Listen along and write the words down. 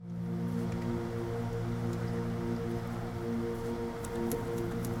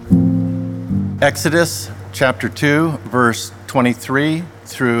Exodus chapter 2, verse 23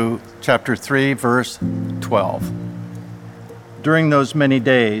 through chapter 3, verse 12. During those many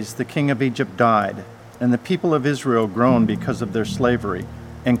days, the king of Egypt died, and the people of Israel groaned because of their slavery,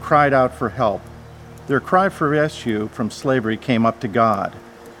 and cried out for help. Their cry for rescue from slavery came up to God,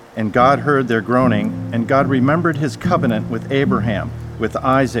 and God heard their groaning, and God remembered his covenant with Abraham, with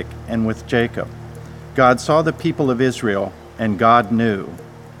Isaac, and with Jacob. God saw the people of Israel, and God knew.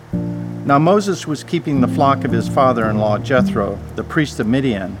 Now Moses was keeping the flock of his father-in-law Jethro, the priest of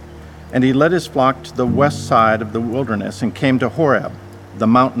Midian, and he led his flock to the west side of the wilderness and came to Horeb, the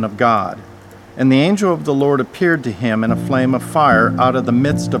mountain of God. And the angel of the Lord appeared to him in a flame of fire out of the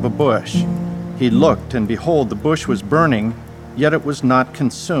midst of a bush. He looked, and behold, the bush was burning, yet it was not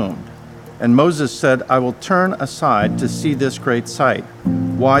consumed. And Moses said, I will turn aside to see this great sight,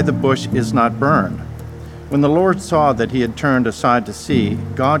 why the bush is not burned. When the Lord saw that he had turned aside to see,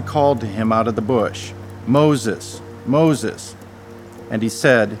 God called to him out of the bush, Moses, Moses. And he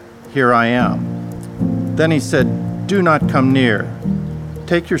said, Here I am. Then he said, Do not come near.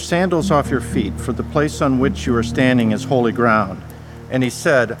 Take your sandals off your feet, for the place on which you are standing is holy ground. And he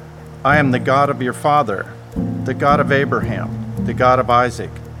said, I am the God of your father, the God of Abraham, the God of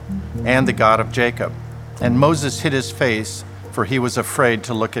Isaac, and the God of Jacob. And Moses hid his face, for he was afraid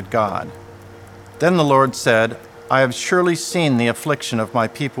to look at God. Then the Lord said, I have surely seen the affliction of my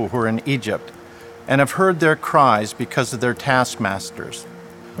people who are in Egypt, and have heard their cries because of their taskmasters.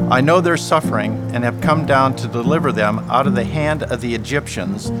 I know their suffering, and have come down to deliver them out of the hand of the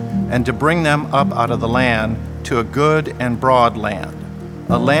Egyptians, and to bring them up out of the land to a good and broad land,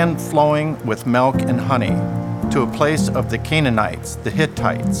 a land flowing with milk and honey, to a place of the Canaanites, the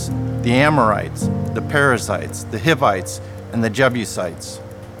Hittites, the Amorites, the Perizzites, the Hivites, and the Jebusites.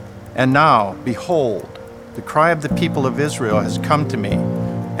 And now, behold, the cry of the people of Israel has come to me,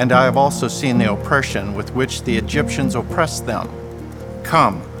 and I have also seen the oppression with which the Egyptians oppress them.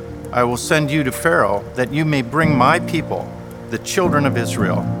 Come, I will send you to Pharaoh, that you may bring my people, the children of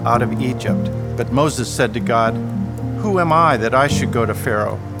Israel, out of Egypt. But Moses said to God, Who am I that I should go to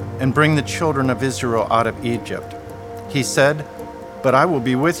Pharaoh and bring the children of Israel out of Egypt? He said, But I will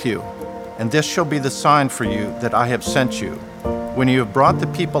be with you, and this shall be the sign for you that I have sent you. When you have brought the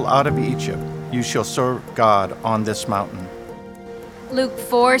people out of Egypt, you shall serve God on this mountain. Luke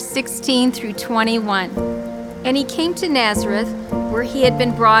 4:16 through 21. And he came to Nazareth, where he had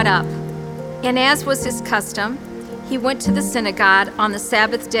been brought up. And as was his custom, he went to the synagogue on the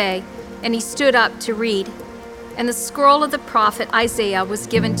Sabbath day, and he stood up to read. And the scroll of the prophet Isaiah was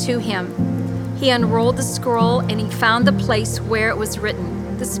given to him. He unrolled the scroll, and he found the place where it was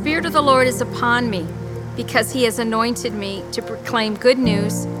written, The Spirit of the Lord is upon me, because he has anointed me to proclaim good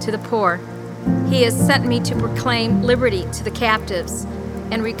news to the poor. He has sent me to proclaim liberty to the captives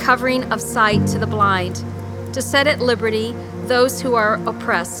and recovering of sight to the blind, to set at liberty those who are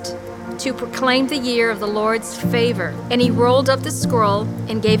oppressed, to proclaim the year of the Lord's favor. And he rolled up the scroll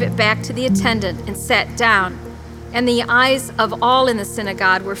and gave it back to the attendant and sat down. And the eyes of all in the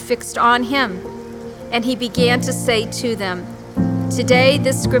synagogue were fixed on him. And he began to say to them, Today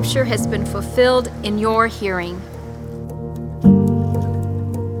this scripture has been fulfilled in your hearing.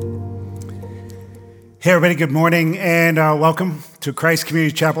 Hey everybody, good morning and welcome to Christ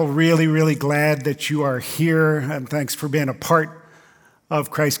Community Chapel. Really glad that you are here, and thanks for being a part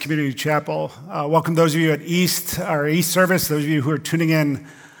of Christ Community Chapel. Welcome those of you at our East service, those of you who are tuning in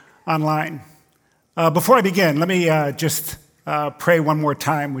online. Before I begin, let me just pray one more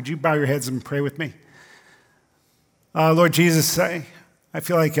time. Would you bow your heads and pray with me? Lord Jesus, I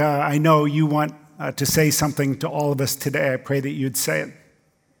feel like I know you want to say something to all of us today. I pray that you'd say it.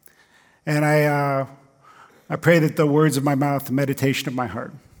 And I pray that the words of my mouth, the meditation of my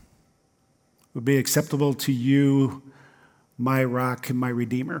heart, would be acceptable to you, my rock and my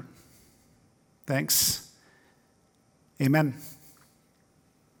redeemer. Thanks. Amen.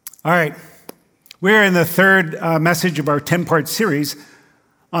 All right. We're in the third message of our 10-part series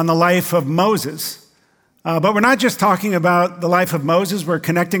on the life of Moses. But we're not just talking about the life of Moses. We're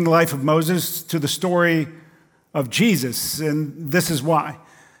connecting the life of Moses to the story of Jesus, and this is why.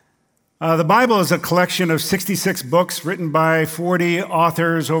 The Bible is a collection of 66 books written by 40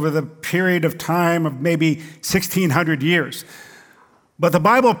 authors over the period of time of maybe 1,600 years. But the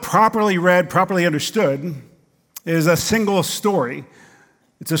Bible, properly read, properly understood, is a single story.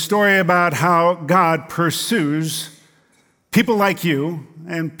 It's a story about how God pursues people like you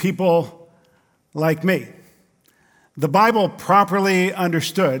and people like me. The Bible, properly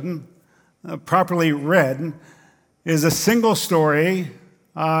understood, properly read, is a single story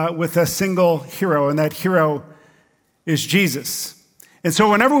with a single hero, and that hero is Jesus. And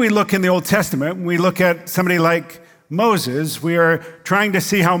so whenever we look in the Old Testament, we look at somebody like Moses, we are trying to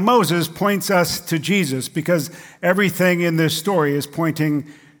see how Moses points us to Jesus, because everything in this story is pointing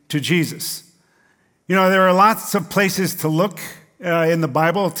to Jesus. You know, there are lots of places to look in the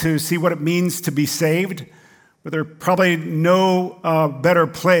Bible to see what it means to be saved, but there's probably no better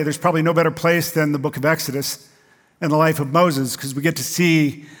place than the book of Exodus and the life of Moses, because we get to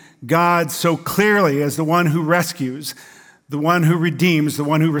see God so clearly as the one who rescues, the one who redeems, the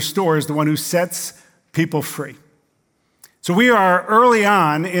one who restores, the one who sets people free. So we are early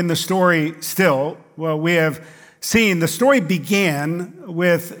on in the story still. Well, we have seen the story began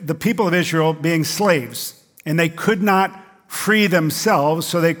with the people of Israel being slaves, and they could not free themselves,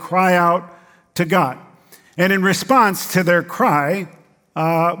 so they cry out to God. And in response to their cry,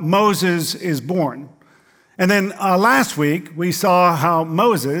 Moses is born. And then last week, we saw how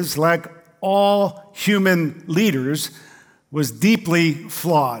Moses, like all human leaders, was deeply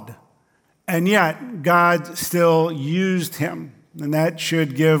flawed. And yet, God still used him. And that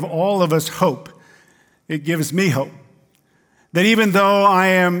should give all of us hope. It gives me hope. That even though I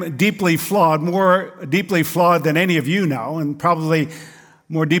am deeply flawed, more deeply flawed than any of you know, and probably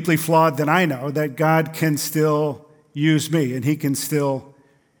more deeply flawed than I know, that God can still use me and he can still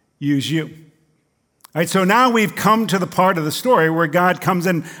use you. All right, so now we've come to the part of the story where God comes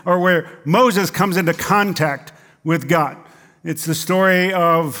in, or where Moses comes into contact with God. It's the story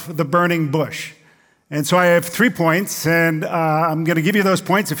of the burning bush. And so I have 3 points, and I'm going to give you those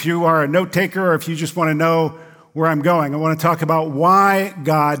points if you are a note taker or if you just want to know where I'm going. I want to talk about why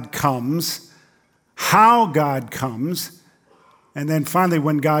God comes, how God comes, and then finally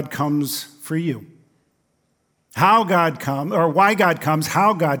when God comes for you. How God comes, or why God comes,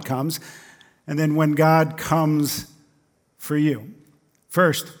 how God comes, and then when God comes for you.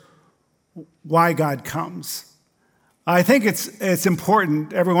 First, why God comes. I think it's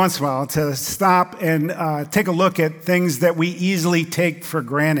important every once in a while to stop and take a look at things that we easily take for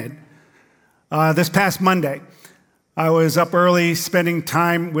granted. This past Monday, I was up early spending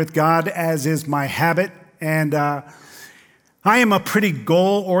time with God, as is my habit, and I am a pretty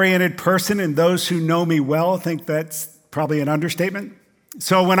goal-oriented person, and those who know me well think that's probably an understatement.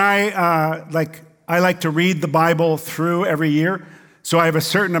 So when I like to read the Bible through every year, so I have a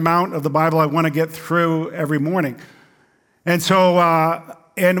certain amount of the Bible I want to get through every morning. And so,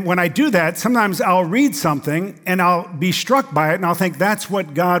 and when I do that, sometimes I'll read something and I'll be struck by it and I'll think that's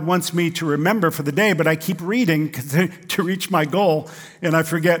what God wants me to remember for the day, but I keep reading to reach my goal and I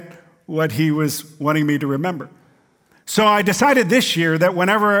forget what he was wanting me to remember. So I decided this year that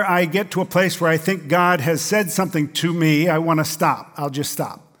whenever I get to a place where I think God has said something to me, I want to stop. I'll just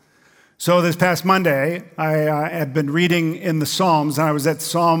stop. So this past Monday, I had been reading in the Psalms and I was at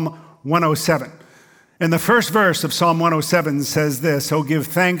Psalm 107. And the first verse of Psalm 107 says this: "Oh, give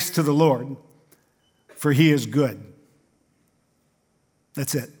thanks to the Lord, for he is good."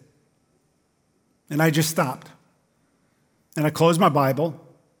 That's it. And I just stopped. And I closed my Bible,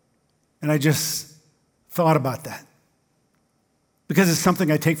 and I just thought about that. Because it's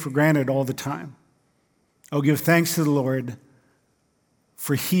something I take for granted all the time. Oh, give thanks to the Lord,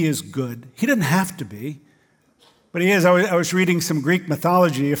 for he is good. He doesn't have to be, but he is. I was reading some Greek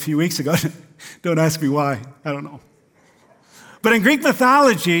mythology a few weeks ago. Don't ask me why. I don't know. But in Greek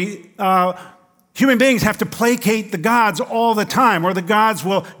mythology, human beings have to placate the gods all the time, or the gods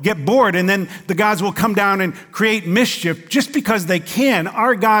will get bored, and then the gods will come down and create mischief just because they can.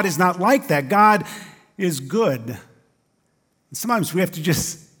 Our God is not like that. God is good. And sometimes we have to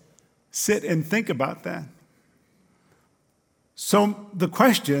just sit and think about that. So the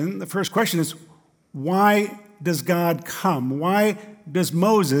first question is, why does God come? Why does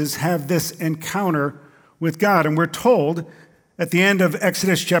Moses have this encounter with God? And we're told at the end of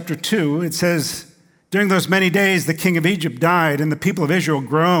Exodus chapter 2, it says, "During those many days the king of Egypt died, and the people of Israel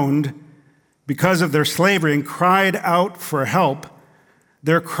groaned because of their slavery and cried out for help.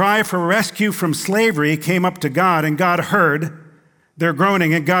 Their cry for rescue from slavery came up to God, and God heard their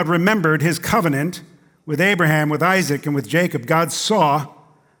groaning, and God remembered his covenant with Abraham, with Isaac, and with Jacob. God saw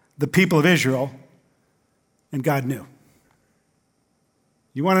the people of Israel, and God knew."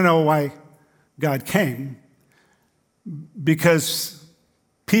 You want to know why God came? Because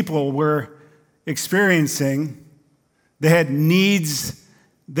people were experiencing, they had needs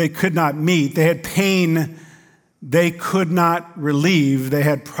they could not meet, they had pain they could not relieve, they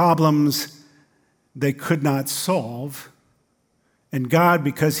had problems they could not solve. And God,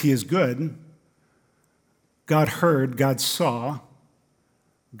 because he is good, God heard, God saw,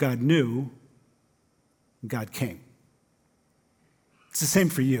 God knew, God came. It's the same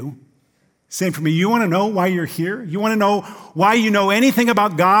for you. Same for me. You want to know why you're here? You want to know why you know anything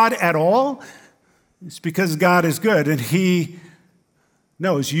about God at all? It's because God is good, and he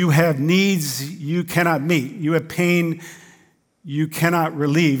knows you have needs you cannot meet. You have pain you cannot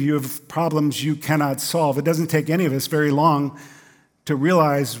relieve. You have problems you cannot solve. It doesn't take any of us very long to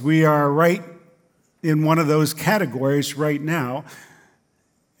realize we are right in one of those categories right now.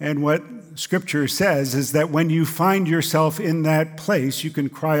 And what Scripture says is that when you find yourself in that place, you can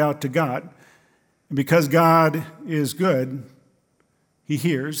cry out to God. And because God is good, he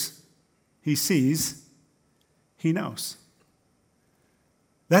hears, he sees, he knows.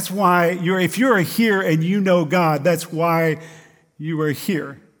 That's why if you're here and you know God, that's why you are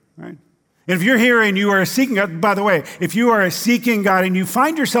here, right? And if you're here and you are seeking God, by the way, if you are seeking God and you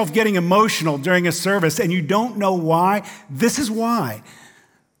find yourself getting emotional during a service and you don't know why, this is why.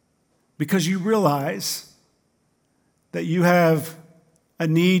 Because you realize that you have a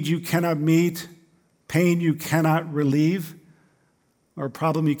need you cannot meet, pain you cannot relieve, or a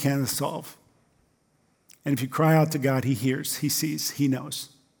problem you cannot solve. And if you cry out to God, he hears, he sees, he knows.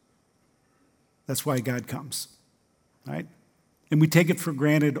 That's why God comes, right? And we take it for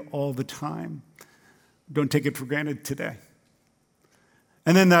granted all the time. Don't take it for granted today.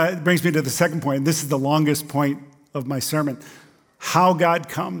 And then it brings me to the second point. This is the longest point of my sermon. How God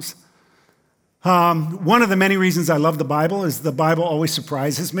comes. One of the many reasons I love the Bible is the Bible always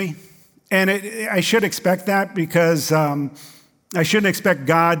surprises me. And I should expect that because I shouldn't expect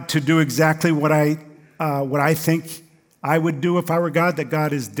God to do exactly what I think I would do if I were God, that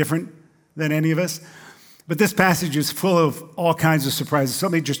God is different than any of us. But this passage is full of all kinds of surprises. So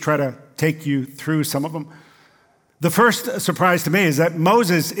let me just try to take you through some of them. The first surprise to me is that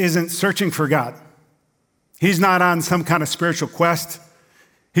Moses isn't searching for God. He's not on some kind of spiritual quest.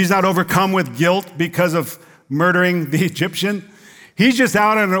 He's not overcome with guilt because of murdering the Egyptian. He's just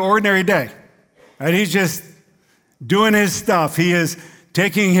out on an ordinary day. Right? He's just doing his stuff. He is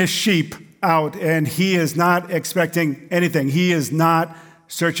taking his sheep out, and he is not expecting anything. He is not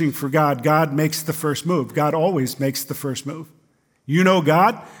searching for God. God makes the first move. God always makes the first move. You know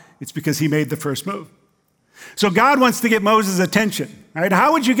God, it's because he made the first move. So God wants to get Moses' attention, right?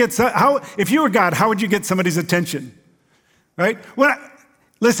 If you were God, how would you get somebody's attention, right?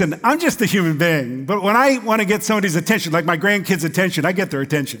 Listen, I'm just a human being, but when I want to get somebody's attention, like my grandkids' attention, I get their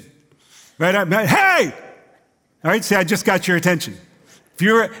attention, right? Hey! All right, see, I just got your attention.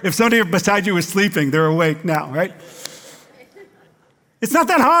 If somebody beside you was sleeping, they're awake now, right? It's not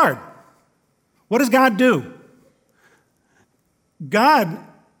that hard. What does God do? God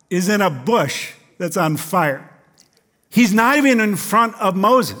is in a bush that's on fire. He's not even in front of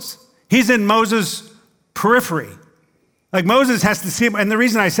Moses. He's in Moses' periphery. Like Moses has to see him. And the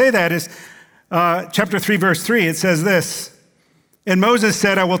reason I say that is chapter 3, verse 3, it says this. And Moses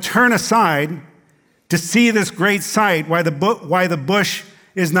said, I will turn aside to see this great sight, why the bush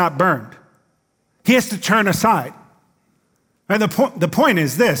is not burned. He has to turn aside. And the point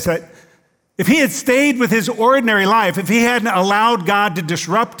is this, that if he had stayed with his ordinary life, if he hadn't allowed God to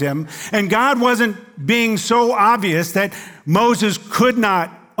disrupt him, and God wasn't being so obvious that Moses could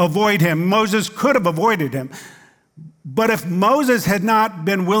not avoid him, Moses could have avoided him. But if Moses had not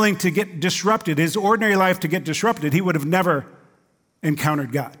been willing to get disrupted, his ordinary life to get disrupted, he would have never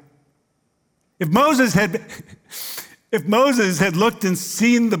encountered God. If Moses had looked and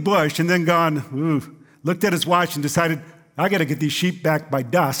seen the bush and then looked at his watch and decided, I got to get these sheep back by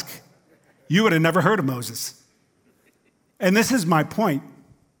dusk, you would have never heard of Moses. And this is my point.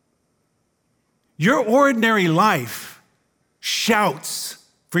 Your ordinary life shouts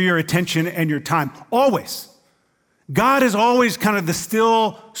for your attention and your time, always. God is always kind of the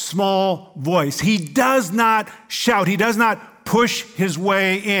still, small voice. He does not shout. He does not push his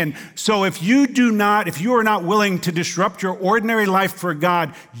way in. So if you are not willing to disrupt your ordinary life for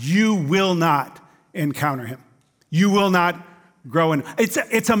God, you will not encounter him. You will not grow in.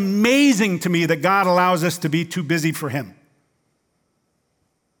 It's amazing to me that God allows us to be too busy for him.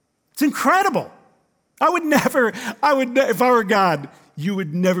 It's incredible. If I were God, you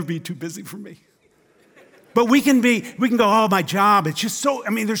would never be too busy for me. But we can go, oh, my job, it's just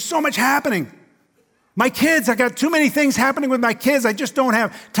there's so much happening. My kids, I got too many things happening with my kids. I just don't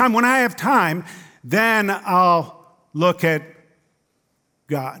have time. When I have time, then I'll look at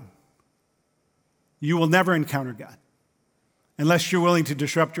God. You will never encounter God unless you're willing to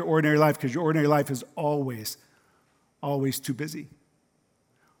disrupt your ordinary life, because your ordinary life is always, always too busy.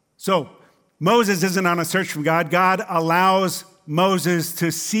 So Moses isn't on a search for God. God allows Moses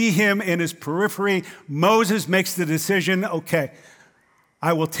to see him in his periphery. Moses makes the decision, okay,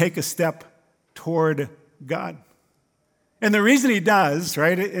 I will take a step toward God. And the reason he does,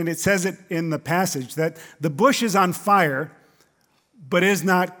 right, and it says it in the passage, that the bush is on fire, but is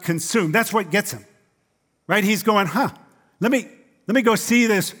not consumed. That's what gets him, right? He's going, let me go see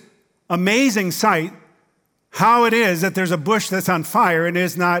this amazing sight, how it is that there's a bush that's on fire and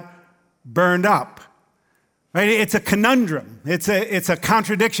is not burned up. Right? It's a conundrum. It's a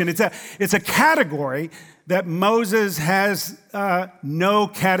contradiction. It's a category that Moses has no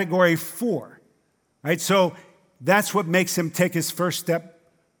category for. Right? So that's what makes him take his first step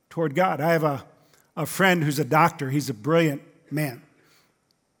toward God. I have a friend who's a doctor. He's a brilliant man.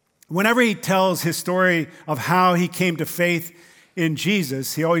 Whenever he tells his story of how he came to faith in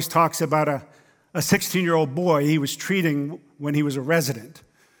Jesus, he always talks about a 16-year-old boy he was treating when he was a resident.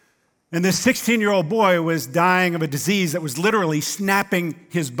 And this 16-year-old boy was dying of a disease that was literally snapping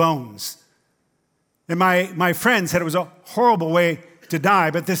his bones. And my friend said it was a horrible way to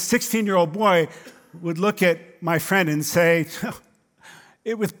die, but this 16-year-old boy would look at my friend and say,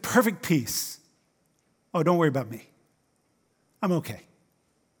 with perfect peace, "Oh, don't worry about me. I'm okay.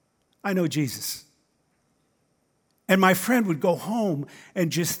 I know Jesus." And my friend would go home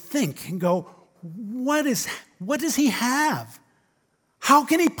and just think and go, what does he have? How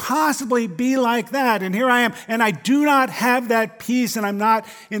can he possibly be like that? And here I am, and I do not have that peace, and I'm not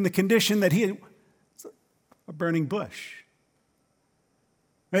in the condition that he, a burning bush.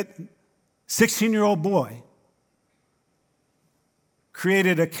 Right? 16-year-old boy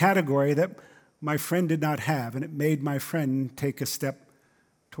created a category that my friend did not have, and it made my friend take a step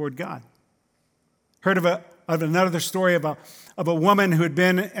toward God. Heard of another story of a woman who had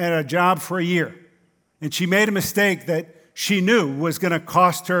been at a job for a year, and she made a mistake that she knew was going to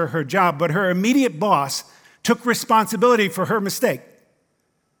cost her her job, but her immediate boss took responsibility for her mistake.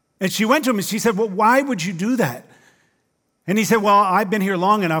 And she went to him and she said, "Well, why would you do that?" And he said, "Well, I've been here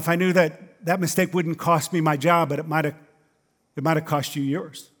long enough. I knew that mistake wouldn't cost me my job, but it might have cost you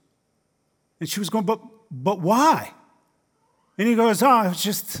yours." And she was going, but why? And he goes, "Oh, it's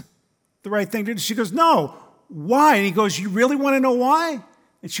just the right thing to do." She goes, "No, why?" And he goes, "You really want to know why?"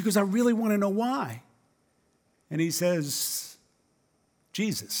 And she goes, "I really want to know why." And he says,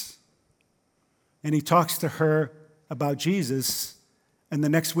 "Jesus." And he talks to her about Jesus, and the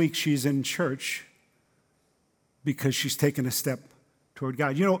next week she's in church because she's taken a step toward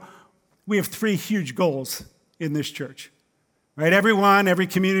God. You know, we have 3 huge goals in this church, right? Everyone, every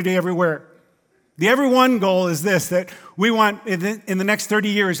community, everywhere. The everyone goal is this, that we want, in the next 30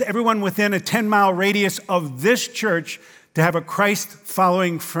 years, everyone within a 10-mile radius of this church to have a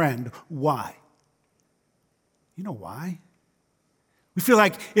Christ-following friend. Why? You know why? We feel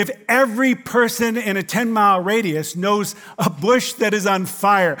like if every person in a 10-mile radius knows a bush that is on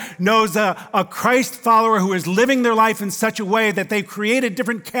fire, knows a Christ follower who is living their life in such a way that they've created a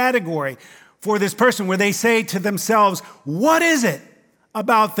different category for this person where they say to themselves, "What is it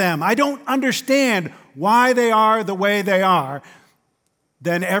about them? I don't understand why they are the way they are,"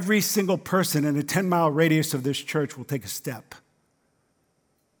 then every single person in a 10-mile radius of this church will take a step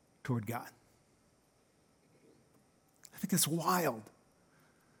toward God. I think it's wild.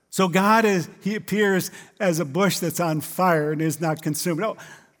 So God he appears as a bush that's on fire and is not consumed.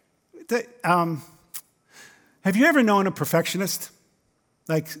 Have you ever known a perfectionist?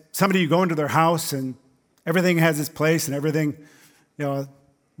 Like somebody, you go into their house and everything has its place and everything, there's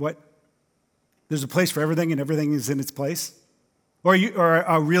a place for everything and everything is in its place? Or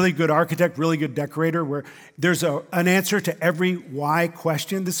a really good architect, really good decorator where there's an answer to every why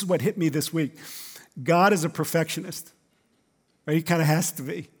question. This is what hit me this week. God is a perfectionist. Right? He kind of has to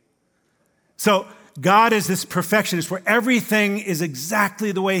be. So God is this perfectionist where everything is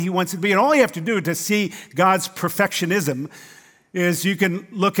exactly the way he wants it to be. And all you have to do to see God's perfectionism is you can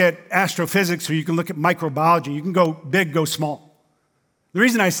look at astrophysics or you can look at microbiology. You can go big, go small. The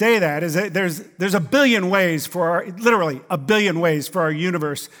reason I say that is that there's a billion ways literally a billion ways for our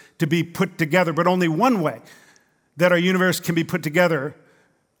universe to be put together, but only one way that our universe can be put together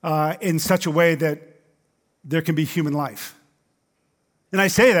in such a way that there can be human life. And I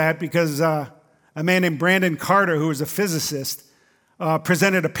say that because a man named Brandon Carter, who was a physicist,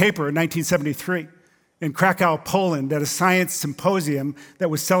 presented a paper in 1973 in Krakow, Poland, at a science symposium that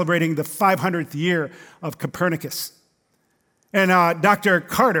was celebrating the 500th year of Copernicus. And Dr.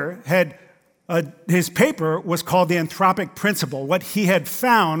 Carter his paper was called The Anthropic Principle. What he had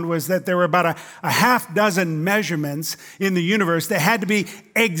found was that there were about a half dozen measurements in the universe that had to be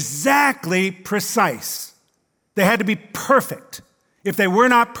exactly precise. They had to be perfect. If they were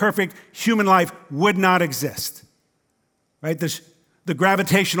not perfect, human life would not exist. Right? The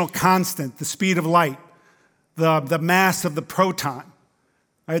gravitational constant, the speed of light, the mass of the proton,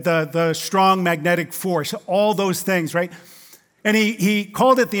 right? The strong magnetic force, all those things, right? And he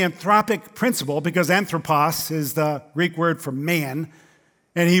called it the anthropic principle because anthropos is the Greek word for man.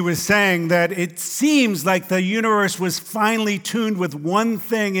 And he was saying that it seems like the universe was finely tuned with one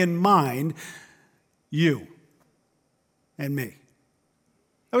thing in mind, you and me.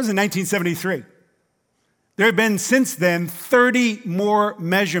 That was in 1973. There have been since then 30 more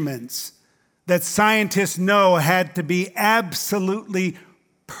measurements that scientists know had to be absolutely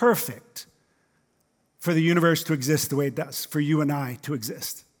perfect for the universe to exist the way it does, for you and I to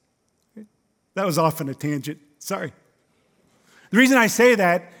exist. That was often a tangent. Sorry. The reason I say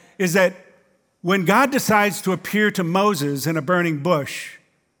that is that when God decides to appear to Moses in a burning bush,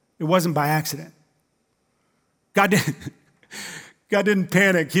 it wasn't by accident. God didn't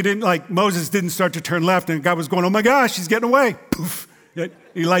panic. Moses didn't start to turn left and God was going, oh my gosh, he's getting away. Poof.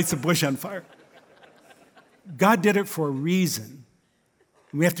 He lights the bush on fire. God did it for a reason.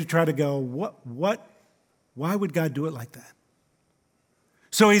 We have to try to go, why would God do it like that?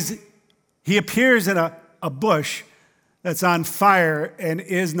 So he appears in a bush that's on fire and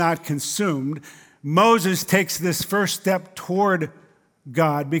is not consumed. Moses takes this first step toward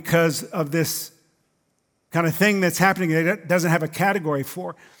God because of this kind of thing that's happening that it doesn't have a category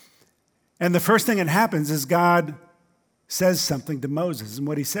for. And the first thing that happens is God says something to Moses, and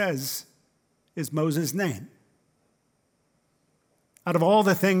what he says is Moses' name. Out of all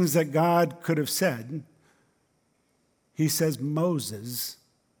the things that God could have said, he says, Moses,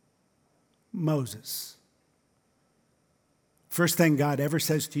 Moses. First thing God ever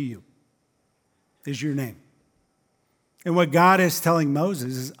says to you is your name. And what God is telling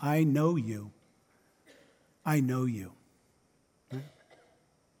Moses is, I know you. I know you. Right?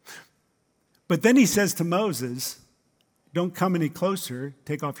 But then he says to Moses, don't come any closer,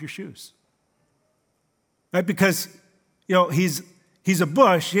 take off your shoes. Right? Because, he's a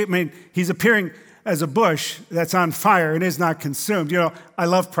bush. He's appearing as a bush that's on fire and is not consumed. I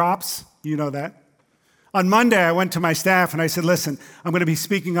love props. You know that. On Monday, I went to my staff and I said, listen, I'm going to be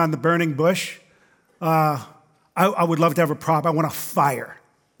speaking on the burning bush. I would love to have a prop. I want a fire,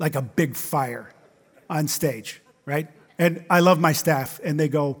 like a big fire on stage, right? And I love my staff, and they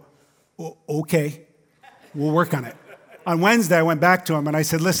go, okay, we'll work on it. On Wednesday, I went back to them and I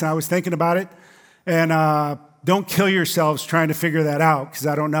said, listen, I was thinking about it, and don't kill yourselves trying to figure that out, because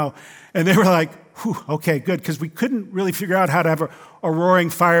I don't know. And they were like, whew, okay, good, because we couldn't really figure out how to have a roaring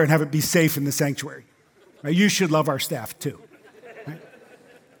fire and have it be safe in the sanctuary. Right? You should love our staff too. Right?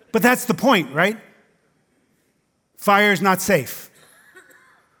 But that's the point, right? Fire is not safe.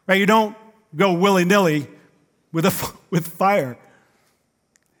 Right? You don't go willy-nilly with fire.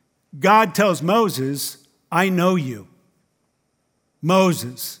 God tells Moses, I know you.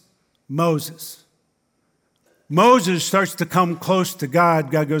 Moses, Moses. Moses starts to come close to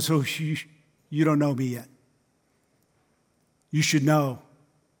God. God goes, oh, you don't know me yet. You should know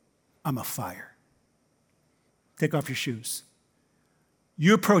I'm a fire. Take off your shoes.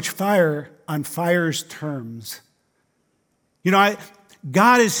 You approach fire on fire's terms.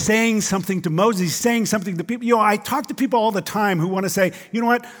 God is saying something to Moses. He's saying something to people. I talk to people all the time who want to say, you know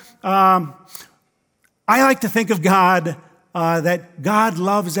what? I like to think of God, that God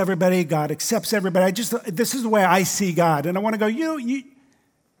loves everybody, God accepts everybody. This is the way I see God. And I want to go, it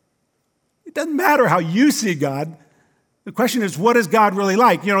doesn't matter how you see God. The question is, what is God really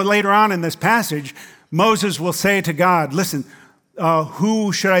like? Later on in this passage, Moses will say to God, listen,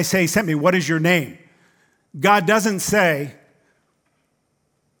 who should I say sent me? What is your name? God doesn't say,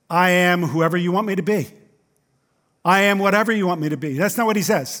 I am whoever you want me to be. I am whatever you want me to be. That's not what he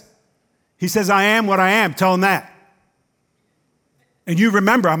says. He says, I am what I am. Tell him that. And you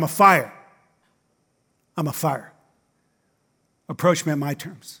remember, I'm a fire. I'm a fire. Approach me on my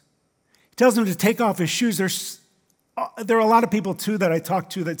terms. He tells him to take off his shoes. There are a lot of people, too, that I talk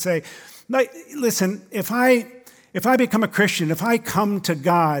to that say, listen, if I become a Christian, if I come to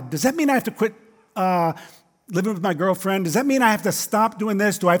God, does that mean I have to quit living with my girlfriend? Does that mean I have to stop doing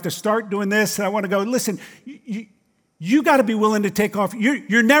this? Do I have to start doing this? And I want to go, listen, you got to be willing to take off.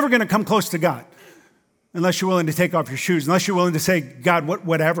 You're never going to come close to God unless you're willing to take off your shoes, unless you're willing to say, God,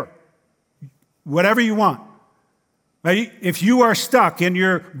 whatever you want. Right? If you are stuck in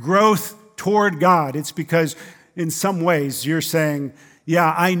your growth toward God, it's because in some ways you're saying,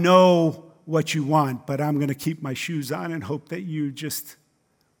 yeah, I know what you want, but I'm going to keep my shoes on and hope that you just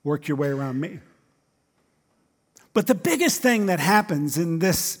work your way around me. But the biggest thing that happens in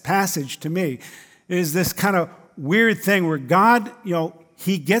this passage to me is this kind of weird thing where God,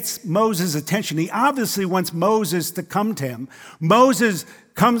 he gets Moses' attention. He obviously wants Moses to come to him. Moses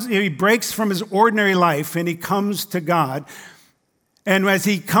comes, he breaks from his ordinary life and he comes to God. And as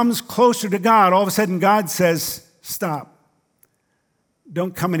he comes closer to God, all of a sudden God says, stop.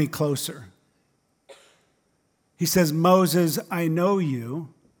 Don't come any closer. He says, Moses, I know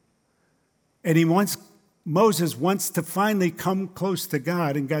you. And Moses wants to finally come close to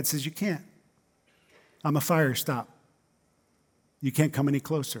God, and God says, you can't. I'm a fire, stop. You can't come any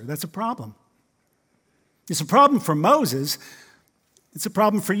closer. That's a problem. It's a problem for Moses. It's a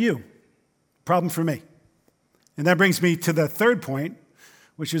problem for you. Problem for me. And that brings me to the third point,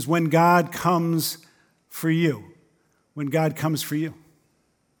 which is when God comes for you. When God comes for you.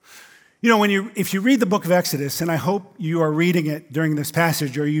 You know, if you read the book of Exodus, and I hope you are reading it during this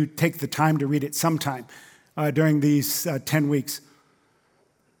passage, or you take the time to read it sometime during these 10 weeks.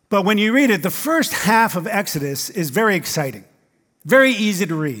 But when you read it, the first half of Exodus is very exciting, very easy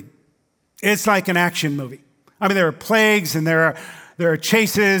to read. It's like an action movie. I mean, there are plagues, and there are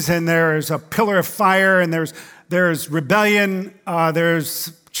chases, and there's a pillar of fire, and there's rebellion,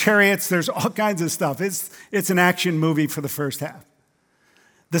 there's chariots, there's all kinds of stuff. It's an action movie for the first half.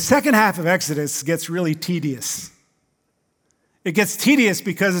 The second half of Exodus gets really tedious. It gets tedious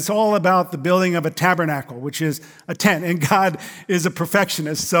because it's all about the building of a tabernacle, which is a tent, and God is a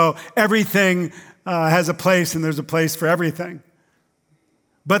perfectionist, so everything has a place, and there's a place for everything.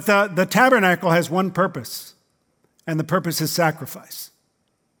 But the tabernacle has one purpose, and the purpose is sacrifice.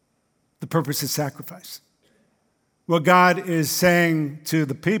 The purpose is sacrifice. What God is saying to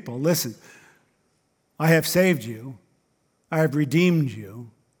the people, listen, I have saved you, I have redeemed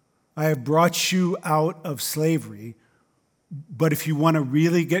you, I have brought you out of slavery, but if you want to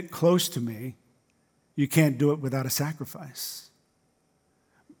really get close to me, you can't do it without a sacrifice.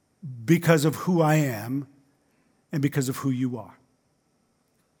 Because of who I am and because of who you are.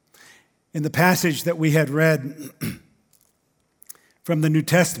 In the passage that we had read from the New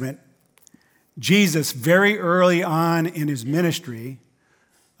Testament, Jesus, very early on in his ministry,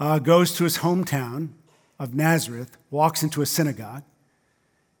 goes to his hometown of Nazareth, walks into a synagogue,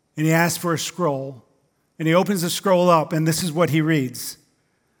 and he asks for a scroll, and he opens the scroll up, and this is what he reads.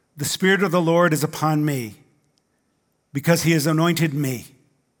 The Spirit of the Lord is upon me, because he has anointed me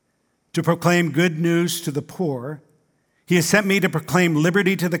to proclaim good news to the poor. He has sent me to proclaim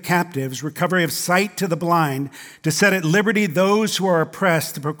liberty to the captives, recovery of sight to the blind, to set at liberty those who are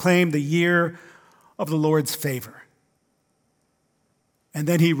oppressed, to proclaim the year of the Lord's favor. And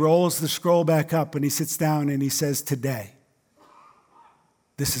then he rolls the scroll back up, and he sits down, and he says, today,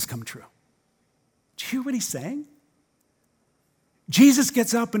 this has come true. Do you hear what he's saying? Jesus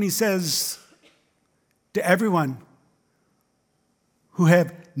gets up and he says to everyone who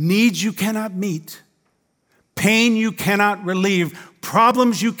have needs you cannot meet, pain you cannot relieve,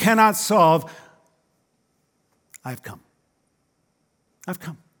 problems you cannot solve, I've come. I've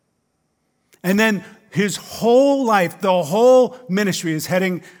come. And then his whole life, the whole ministry is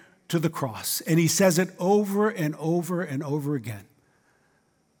heading to the cross. And he says it over and over and over again.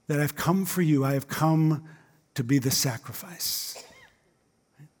 That I've come for you. I have come to be the sacrifice.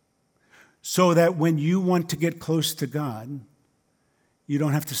 So that when you want to get close to God, you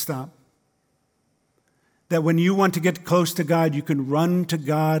don't have to stop. That when you want to get close to God, you can run to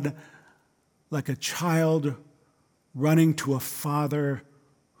God like a child running to a father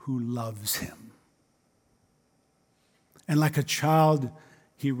who loves him. And like a child,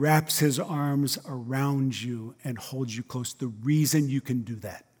 he wraps his arms around you and holds you close. The reason you can do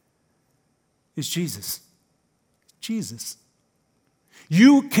that is Jesus. Jesus.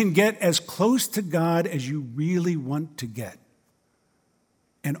 You can get as close to God as you really want to get,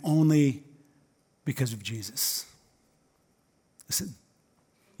 and only because of Jesus. Listen,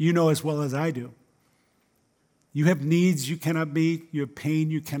 you know as well as I do. You have needs you cannot meet. You have pain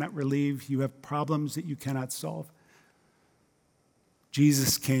you cannot relieve. You have problems that you cannot solve.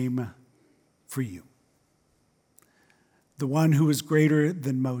 Jesus came for you. The one who is greater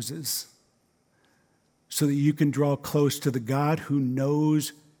than Moses, so that you can draw close to the God who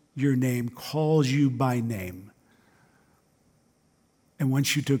knows your name, calls you by name, and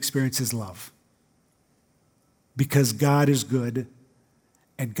wants you to experience his love. Because God is good,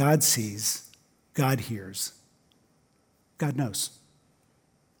 and God sees, God hears, God knows.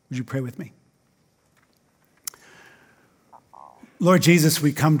 Would you pray with me? Lord Jesus,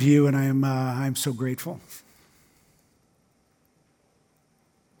 we come to you, and I'm so grateful.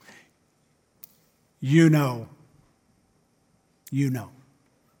 You know.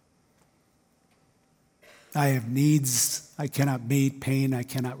 I have needs I cannot meet, pain I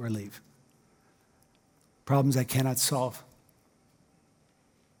cannot relieve, problems I cannot solve.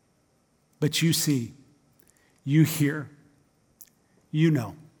 But you see, you hear, you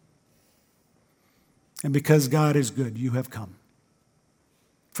know. And because God is good, you have come.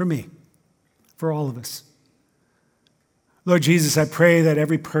 for me, for all of us. Lord Jesus, I pray that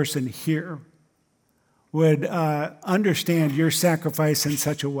every person here would understand your sacrifice in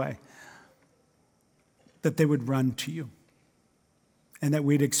such a way that they would run to you and that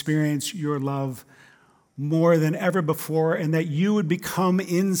we'd experience your love more than ever before, and that you would become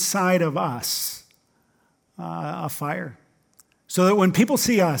inside of us a fire, so that when people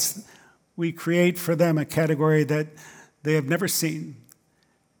see us, we create for them a category that they have never seen.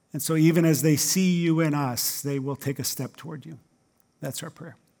 And so even as they see you in us, they will take a step toward you. That's our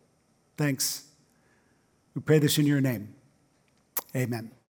prayer. Thanks. We pray this in your name. Amen.